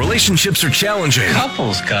relationships are challenging.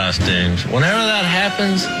 Couples costumes. Whenever that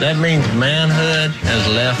happens, that means manhood has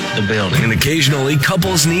left the building. And occasionally,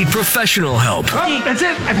 couples need professional help. Oh, that's it.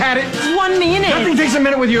 I've had it. 1 minute. Nothing takes a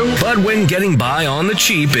minute with you. But when getting by on the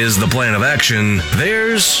cheap is the plan of action,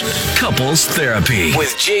 there's couples therapy. With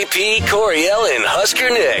JP, Coriel, and Husker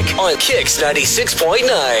Nick on Kicks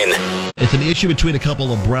 96.9. It's an issue between a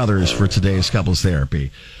couple of brothers for today's couples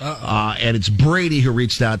therapy. And it's Brady who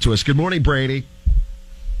reached out to us. Good morning, Brady.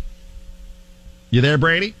 You there,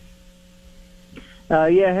 Brady? Yeah,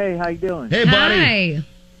 hey, how you doing? Hey, buddy. Hi.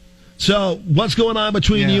 So, what's going on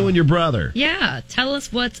between you and your brother? Yeah, tell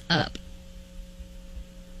us what's up.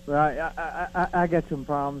 Right, I got some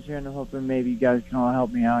problems here, and I'm hoping maybe you guys can all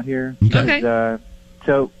help me out here. Okay.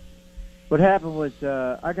 So, what happened was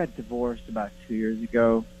I got divorced about 2 years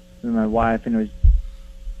ago with my wife, and it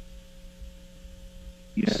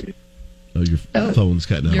was... Your phone's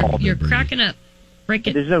cutting out. You're cracking up. Break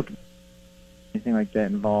it. There's no anything like that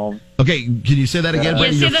involved. Okay, can you say that again,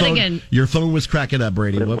 Brady? Yeah, say that again. Your phone was cracking up,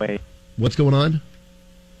 Brady. What's going on?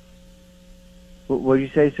 What did you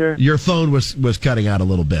say, sir? Your phone was cutting out a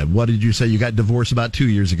little bit. What did you say? You got divorced about 2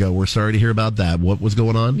 years ago. We're sorry to hear about that. What was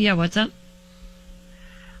going on? Yeah, what's up?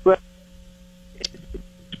 We're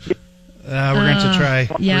going to try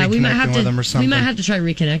we might have with him or something. We might have to try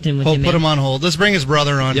reconnecting with him. Put him on hold. Let's bring his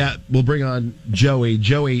brother on. Yeah, we'll bring on Joey.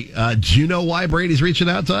 Joey, do you know why Brady's reaching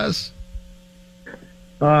out to us?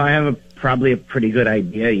 I have probably a pretty good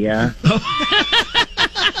idea, yeah.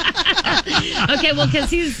 Okay, well,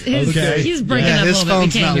 because he's breaking up a little bit. His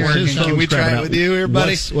phone's not working. Can we try it with you here,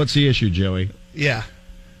 buddy? What's the issue, Joey? Yeah.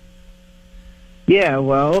 Yeah,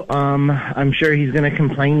 well, I'm sure he's going to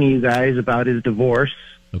complain to you guys about his divorce,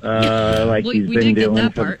 like he's been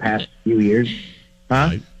doing for the past few years. Huh?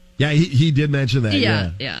 Right. Yeah, he did mention that.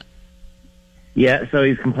 Yeah. Yeah, so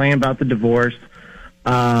he's complaining about the divorce,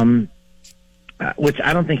 which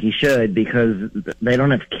I don't think he should because they don't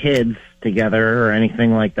have kids together or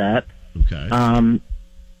anything like that. Okay.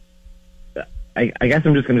 I guess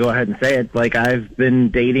I'm just going to go ahead and say it. Like, I've been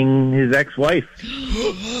dating his ex-wife.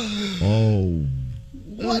 Oh.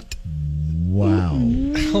 What? Wow.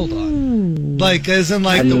 Hold on. Like, as in,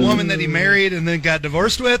 like, the woman that he married and then got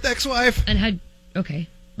divorced with, ex-wife? And had... Okay.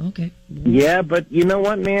 Yeah, but you know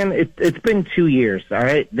what, man? It's been 2 years, all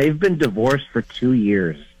right? They've been divorced for 2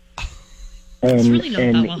 years. And, really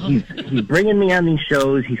not that long. he's bringing me on these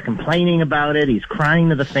shows. He's complaining about it. He's crying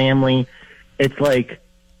to the family. It's like,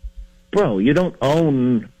 bro, you don't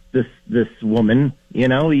own this woman. You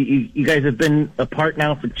know, you guys have been apart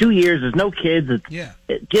now for 2 years. There's no kids.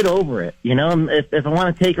 Get over it. You know, if I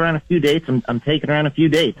want to take her on a few dates, I'm taking her on a few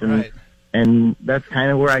dates. And that's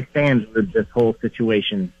kind of where I stand with this whole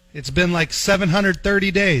situation. It's been like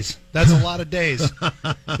 730 days. That's a lot of days.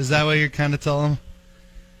 Is that what you're kind of telling him?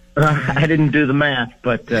 I didn't do the math,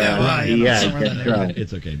 but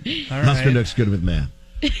it's okay. Husker Nook's good with math.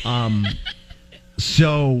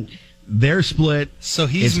 So they're split. So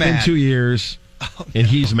he's mad. It's been 2 years, and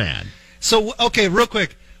he's mad. So, okay, real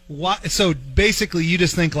quick. So basically, you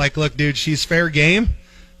just think, like, look, dude, she's fair game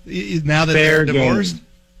now that they're divorced?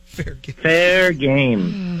 Fair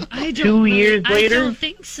game. 2 years later? I don't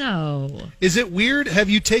think so. Is it weird? Have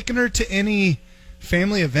you taken her to any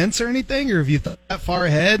family events or anything, or have you thought that far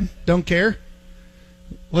ahead? Don't care?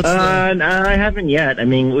 No, I haven't yet. I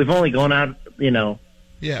mean, we've only gone out,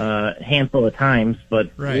 a handful of times,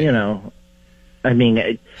 but, I mean,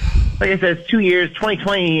 like I said, it's 2 years.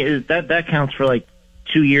 2020, that counts for, like,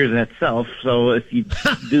 2 years in itself, so if you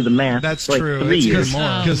do the math, that's like true. 3 years more.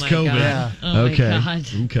 Because COVID. Yeah. Oh okay. My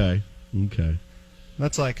God. Okay.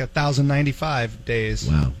 That's like 1,095 days.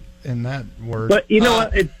 Wow. In that word. But you know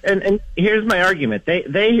what? And here's my argument. They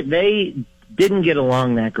didn't get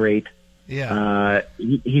along that great. Yeah.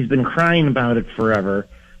 He's been crying about it forever.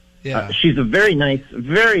 Yeah. She's a very nice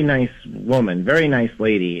woman, very nice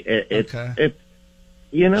lady. She's a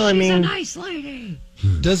nice lady.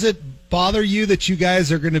 Does it bother you that you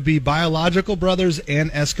guys are going to be biological brothers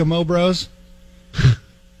and Eskimo bros?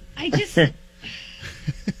 I just...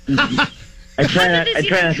 I try not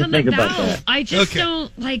to think about that. I just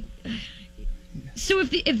don't like. So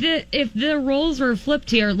if the roles were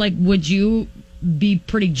flipped here, like, would you be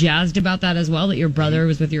pretty jazzed about that as well? That your brother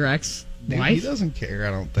was with your ex-wife? He doesn't care.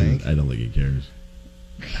 I don't think. I don't think he cares.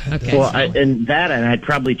 Okay. Well, and I'd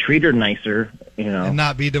probably treat her nicer, and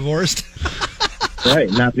not be divorced.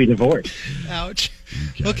 Right, not be divorced. Ouch.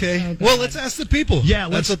 Okay. Well, let's ask the people. Yeah,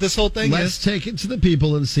 that's what this whole thing is. Let's take it to the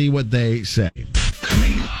people and see what they say.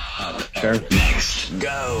 Coming up. Sure. Next,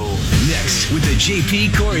 go. next with the JP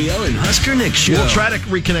Coriel and Husker Nick Show. We'll try to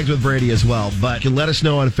reconnect with Brady as well, but you can let us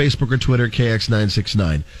know on Facebook or Twitter,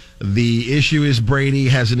 KX969. The issue is Brady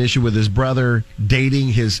has an issue with his brother dating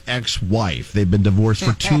his ex-wife. They've been divorced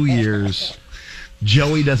for 2 years.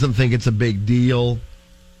 Joey doesn't think it's a big deal.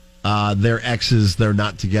 They're exes. They're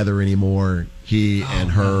not together anymore. He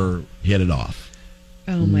and her hit it off.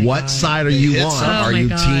 Oh my What God. side are you on? Are you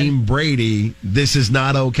Team Brady, this is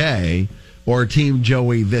not okay, or Team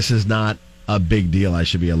Joey, this is not a big deal, I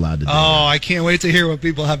should be allowed to do Oh, I can't wait to hear what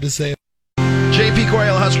people have to say. JP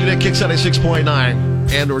Coriel, Husker Nick, Kicks 96.9,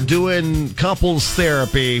 and we're doing couples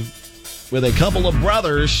therapy with a couple of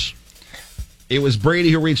brothers. It was Brady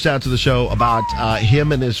who reached out to the show about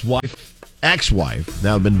him and his wife, ex-wife,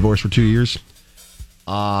 now have been divorced for 2 years.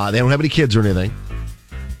 They don't have any kids or anything.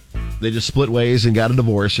 They just split ways and got a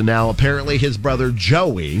divorce, and now apparently his brother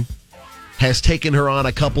Joey has taken her on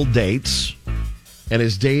a couple dates and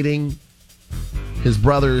is dating his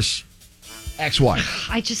brother's ex-wife.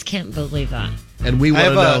 I just can't believe that. And we want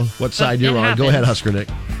to know what side you're on. Go ahead, Husker Nick.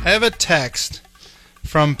 I have a text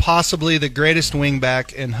from possibly the greatest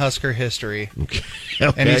wingback in Husker history. Okay.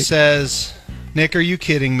 And he says, Nick, are you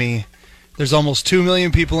kidding me? There's almost 2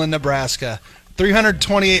 million people in Nebraska,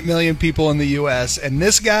 328 million people in the U.S., and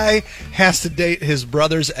this guy has to date his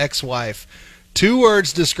brother's ex-wife. 2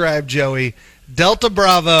 words describe Joey. Delta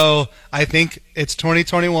Bravo, I think it's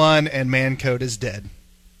 2021, and man code is dead.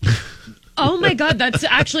 Oh my God,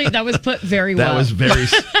 that was put very well. That was very,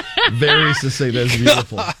 very succinct. That was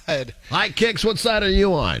beautiful. God. Hi, Kicks. What side are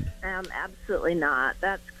you on? Absolutely not.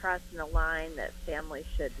 That's crossing a line that families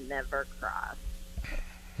should never cross.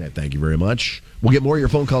 Okay, thank you very much. We'll get more of your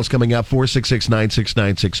phone calls coming up,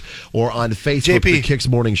 466-9696, or on Facebook, JP. the Kicks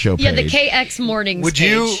Morning Show page. Yeah, the KX Mornings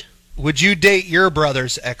page. Would you date your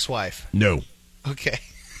brother's ex-wife? No. Okay.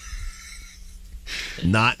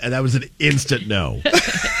 That was an instant no.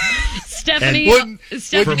 Stephanie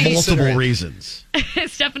for multiple reasons.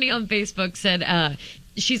 Stephanie on Facebook said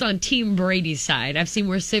she's on Team Brady's side. I've seen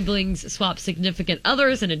where siblings swap significant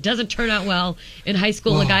others and it doesn't turn out well. In high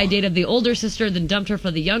school, a guy dated the older sister, then dumped her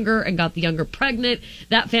for the younger and got the younger pregnant.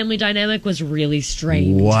 That family dynamic was really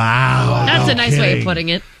strained. Wow. That's a nice way of putting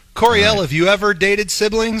it. Coriel, have you ever dated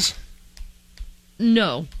siblings?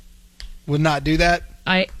 No. Would not do that?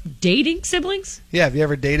 Dating siblings? Yeah, have you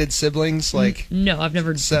ever dated siblings? No, I've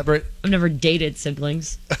never separate. I've never dated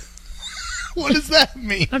siblings. What does that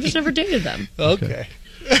mean? I've just never dated them. Okay.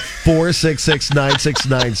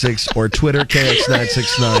 466-9696 or Twitter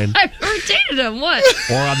KX969 I've never dated them. What?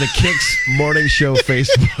 or on the Kicks Morning Show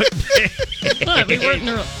Facebook page. What?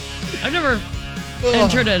 I've never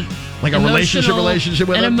entered a Like a relationship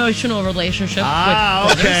with an them? emotional relationship. Ah,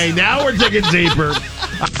 with okay. Now we're digging deeper.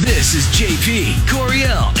 This is JP,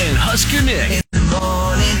 Coriel, and Husker Nick. In the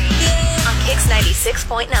morning. On Kicks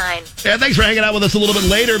 96.9. Yeah, thanks for hanging out with us a little bit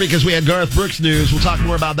later because we had Garth Brooks news. We'll talk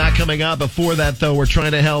more about that coming up. Before that, though, we're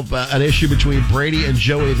trying to help an issue between Brady and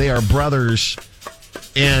Joey. They are brothers,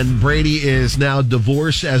 and Brady is now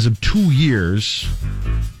divorced as of 2 years.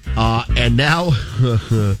 And now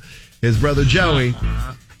his brother Joey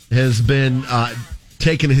has been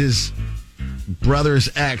taking his brother's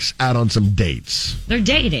ex out on some dates. They're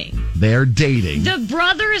dating. They're dating. The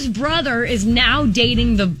brother's brother is now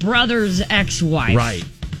dating the brother's ex-wife. Right.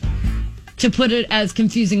 To put it as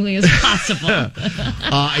confusingly as possible.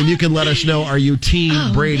 And you can let us know, are you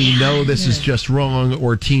Team Brady? No, this is just wrong.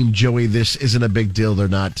 Or Team Joey, this isn't a big deal. They're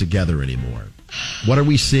not together anymore. What are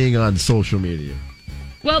we seeing on social media?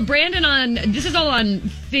 Well, Brandon this is all on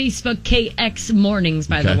Facebook, KX Mornings,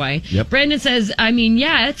 by the way. Yep. Brandon says,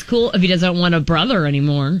 yeah, it's cool if he doesn't want a brother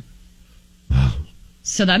anymore.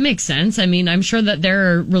 So that makes sense. I mean, I'm sure that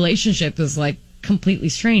their relationship is completely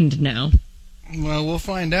strained now. Well, we'll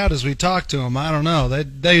find out as we talk to them. I don't know.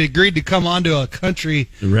 They agreed to come onto a country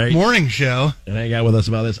morning show. And hang out with us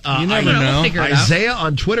about this. You never know. We'll Isaiah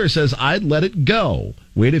on Twitter says, I'd let it go.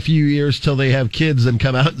 Wait a few years till they have kids and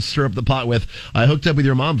come out and stir up the pot with, I hooked up with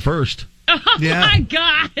your mom first. Oh, yeah. my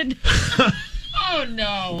God. Oh,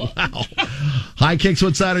 no. Wow. Hi, Kicks.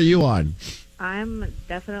 What side are you on? I'm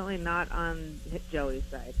definitely not on Joey's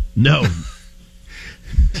side. No.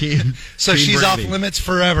 Team She's Brady. off limits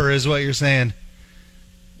forever is what you're saying.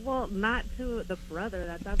 Well, not to the brother.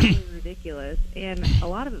 That's absolutely ridiculous. And a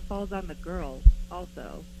lot of it falls on the girl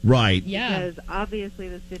also. Right. Yeah. Because obviously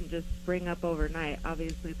this didn't just spring up overnight.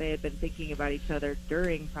 Obviously they had been thinking about each other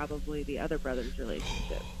during probably the other brother's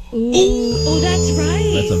relationship. Oh, that's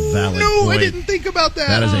right. That's a valid point. No, I didn't think about that.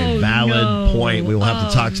 That is a valid point. We will have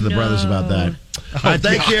to talk to the brothers about that. All right,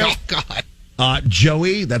 thank you. Oh, God.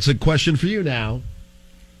 Joey, that's a question for you now.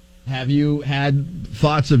 Have you had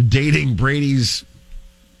thoughts of dating Brady's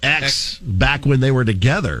ex back when they were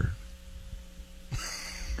together?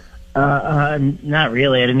 Not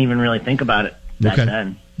really. I didn't even really think about it back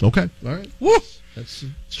then. Okay. All right. Woo! That's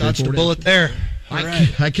Dodged a bullet there. All right.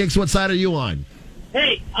 Hi, Kicks. What side are you on?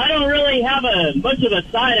 Hey, I don't really have much of a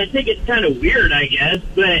side. I think it's kind of weird, I guess,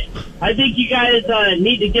 but I think you guys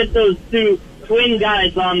need to get those two twin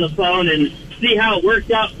guys on the phone and see how it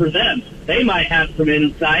worked out for them. They might have some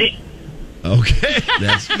insight. Okay.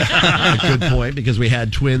 That's a good point, because we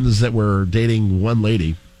had twins that were dating one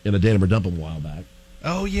lady in a Date 'Em or Dump 'Em a while back.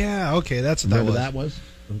 Oh, yeah. Okay, that's what Remember that was.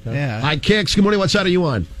 that was? Okay. Yeah. Hi, Kicks. Good morning. What side are you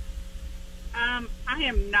on? I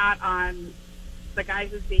am not on the guy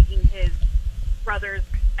who's dating his brother's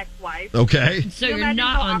ex-wife. Okay. So Can you you're imagine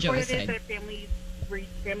not how on awkward Joe's it is side. at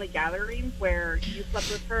family gatherings where you slept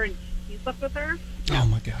with her and he slept with her? Oh,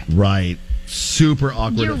 my God. Right. Super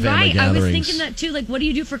awkward You're at family right. gatherings. I was thinking that too. Like, what do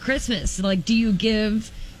you do for Christmas? Like, do you give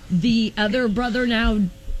the other brother now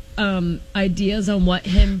ideas on what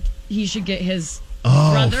he should get his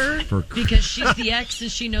brother because she's the ex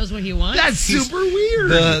and she knows what he wants? That's super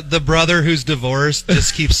weird. The brother who's divorced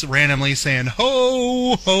just keeps randomly saying,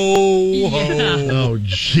 ho, ho, ho. Oh,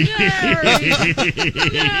 gee.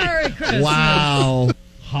 Merry Christmas. Wow.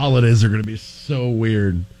 Holidays are going to be so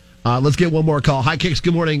weird. Let's get one more call. Hi, Kicks.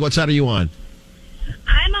 Good morning. What side are you on?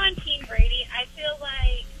 I'm on Team Brady. I feel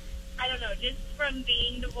like, I don't know, just from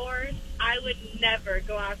being divorced, I would never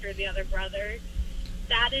go after the other brother.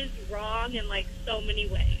 That is wrong in, like, so many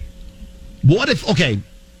ways. What if, okay,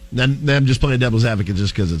 then I'm just playing devil's advocate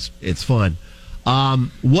just because it's fun.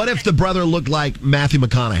 What if the brother looked like Matthew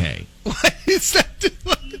McConaughey? What is that?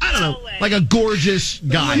 I don't know. Like a gorgeous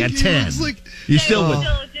guy, a 10. You still would.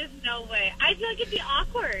 Just no way. I feel like it'd be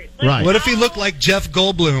awkward. Like, Right. What if he looked like Jeff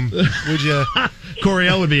Goldblum? Would you?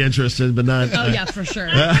 Coriel would be interested, but not. Oh, yeah, for sure.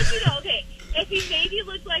 okay, if he maybe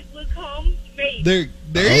looked like Luke Holmes, maybe.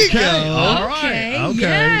 There you go. All right. Okay.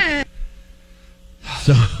 Yeah.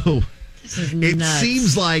 So This is it nuts.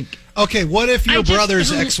 seems like. Okay, what if I your just brother's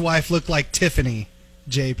don't- ex-wife looked like Tiffany,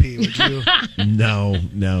 JP? Would you?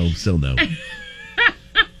 No, still no.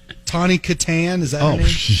 Tawny Katan, is that her Oh,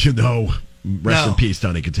 name? no. Rest in No. peace,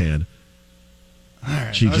 Tony Katan. All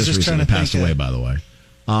right. She I was just trying recently to passed think away, of- by the way.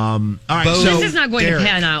 All right, Bo- so This is not going Derek. to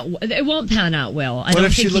pan out. It won't pan out well. I What don't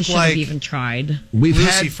if she think he looked should like- have even tried. we've Lucy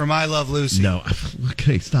had from I Love Lucy. no.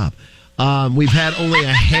 Okay, stop. We've had only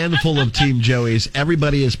a handful of Team Joeys.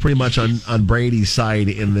 Everybody is pretty much on Brady's side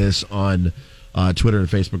in this on Twitter and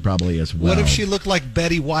Facebook, probably as well. What if she looked like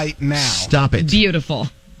Betty White now? Stop it? Beautiful.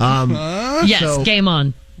 Huh? Yes, So- game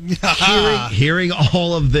on. Hearing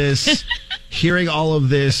all of this,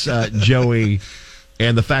 Joey,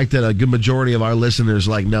 and the fact that a good majority of our listeners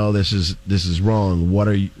are like, no, this is wrong. What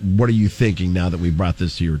are you thinking now that we brought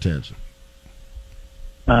this to your attention?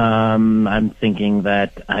 I'm thinking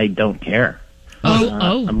that I don't care.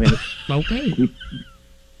 I'm going to Okay.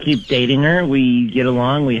 keep dating her. We get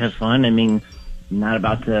along. We have fun. I mean, I'm not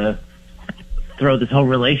about to throw this whole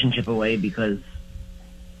relationship away because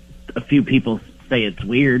a few people say it's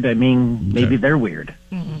weird. I mean, maybe they're weird.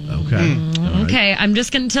 Okay. All right. Okay, I'm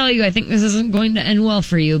just going to tell you, I think this isn't going to end well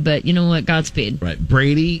for you, but you know what? Godspeed. Right.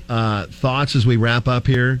 Brady, thoughts as we wrap up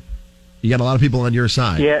here? You got a lot of people on your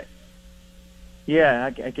side. Yeah,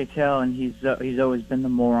 I could tell, and he's always been the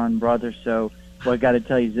moron brother. So what I got to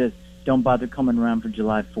tell you is this: don't bother coming around for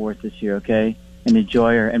July 4th this year, okay? And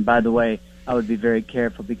enjoy her. And by the way, I would be very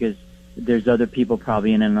careful because there's other people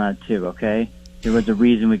probably in and out too, okay? There was a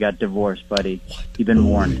reason we got divorced, buddy. You've been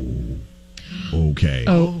warned. Okay.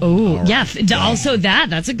 Oh, yeah. Also,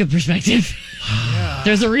 that's a good perspective.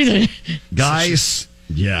 There's a reason. Guys,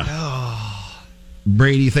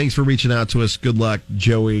 Brady, thanks for reaching out to us. Good luck.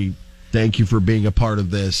 Joey, thank you for being a part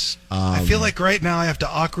of this. I feel like right now I have to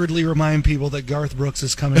awkwardly remind people that Garth Brooks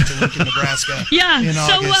is coming to Lincoln, Nebraska. Yeah. in So,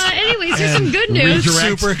 August. anyways, here's some And good news.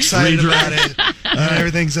 Super excited about it. And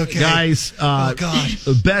everything's okay. Guys, oh, God.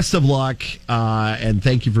 best of luck, and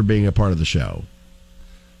thank you for being a part of the show.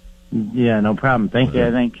 Yeah, no problem. Thank you.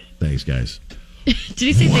 Thanks. Thanks, guys. Did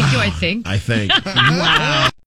he say thank you, I think? I think. Wow.